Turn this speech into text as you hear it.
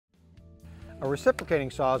A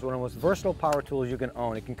reciprocating saw is one of the most versatile power tools you can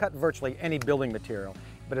own. It can cut virtually any building material,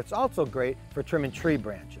 but it's also great for trimming tree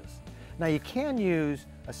branches. Now you can use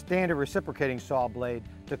a standard reciprocating saw blade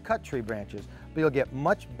to cut tree branches, but you'll get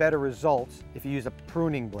much better results if you use a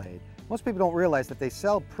pruning blade. Most people don't realize that they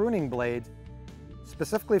sell pruning blades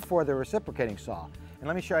specifically for the reciprocating saw. And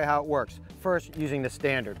let me show you how it works. First, using the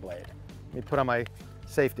standard blade. Let me put on my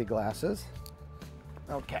safety glasses.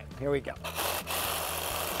 Okay, here we go.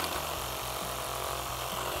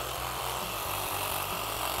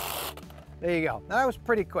 There you go. Now that was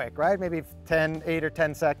pretty quick, right? Maybe 8 or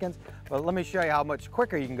 10 seconds. But let me show you how much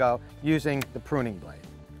quicker you can go using the pruning blade.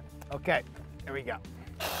 Okay, here we go.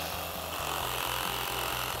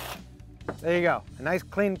 There you go. A nice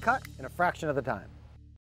clean cut in a fraction of the time.